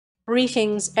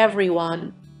Greetings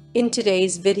everyone! In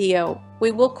today's video, we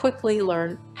will quickly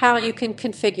learn how you can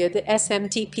configure the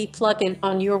SMTP plugin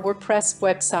on your WordPress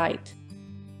website.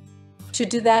 To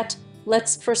do that,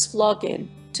 let's first log in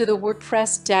to the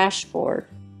WordPress dashboard.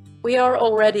 We are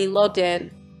already logged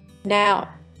in. Now,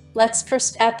 let's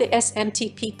first add the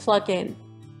SMTP plugin.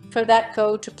 For that,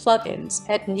 go to Plugins,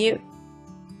 Add New,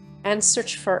 and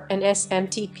search for an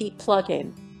SMTP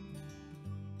plugin.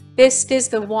 This is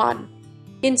the one.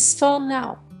 Install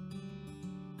now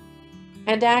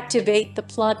and activate the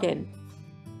plugin.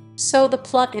 So the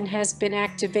plugin has been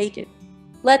activated.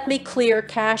 Let me clear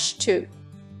cache too.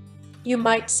 You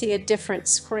might see a different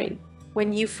screen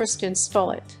when you first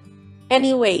install it.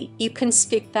 Anyway, you can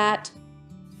skip that.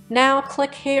 Now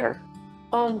click here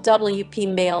on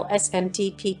WP Mail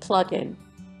SMTP Plugin.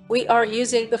 We are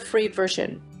using the free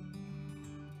version.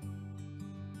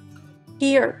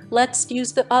 Here, let's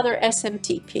use the other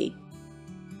SMTP.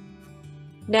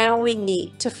 Now we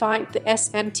need to find the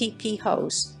SMTP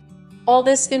host. All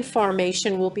this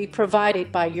information will be provided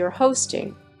by your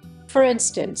hosting. For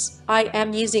instance, I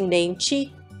am using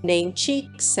Namecheap.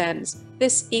 Namecheap sends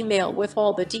this email with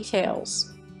all the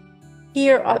details.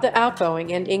 Here are the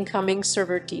outgoing and incoming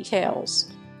server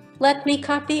details. Let me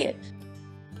copy it.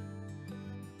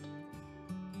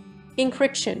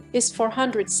 Encryption is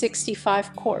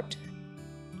 465 quart.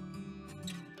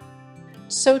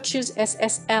 So choose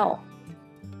SSL.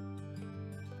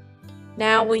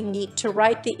 Now we need to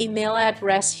write the email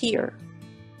address here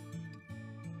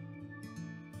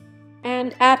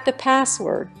and add the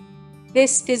password.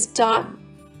 This is done.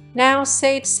 Now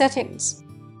save settings.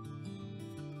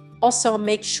 Also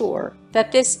make sure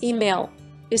that this email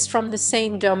is from the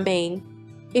same domain.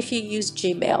 If you use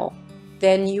Gmail,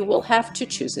 then you will have to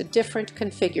choose a different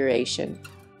configuration.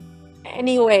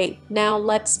 Anyway, now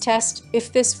let's test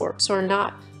if this works or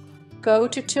not. Go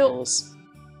to Tools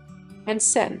and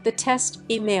send the test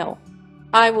email.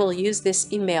 I will use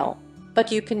this email,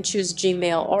 but you can choose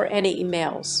Gmail or any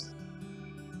emails.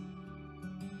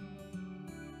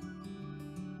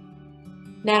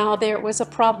 Now there was a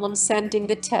problem sending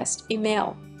the test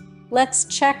email. Let's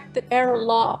check the error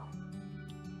log.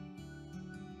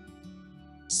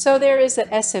 So there is an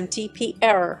SMTP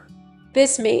error.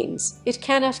 This means it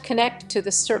cannot connect to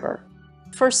the server.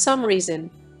 For some reason,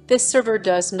 this server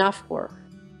does not work.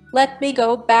 Let me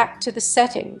go back to the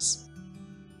settings.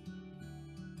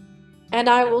 And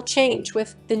I will change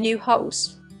with the new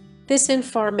host. This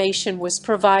information was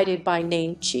provided by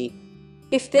Namecheap.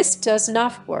 If this does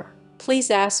not work, please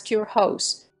ask your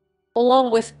host,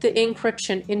 along with the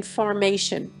encryption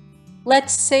information.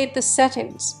 Let's save the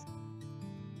settings.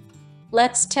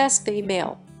 Let's test the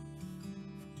email.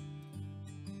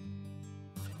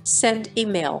 Send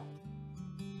email.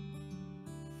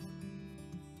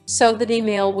 So the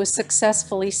email was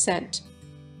successfully sent.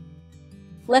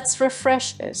 Let's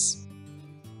refresh this.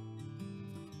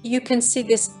 You can see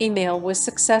this email was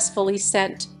successfully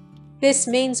sent. This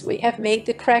means we have made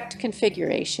the correct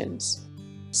configurations.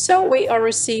 So we are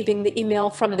receiving the email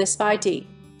from this ID.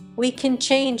 We can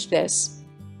change this.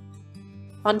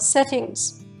 On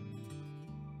Settings,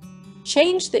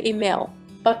 change the email,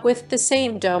 but with the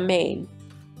same domain.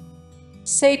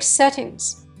 Save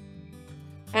settings.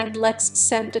 And let's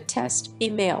send a test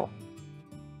email.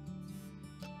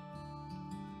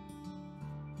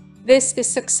 This is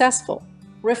successful.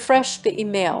 Refresh the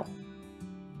email.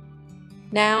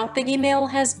 Now the email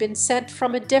has been sent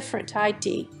from a different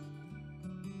ID.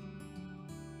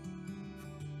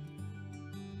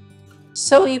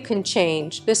 So you can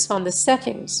change this on the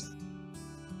settings.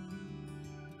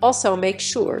 Also make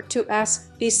sure to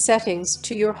ask these settings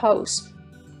to your host.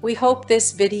 We hope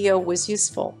this video was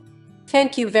useful.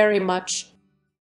 Thank you very much.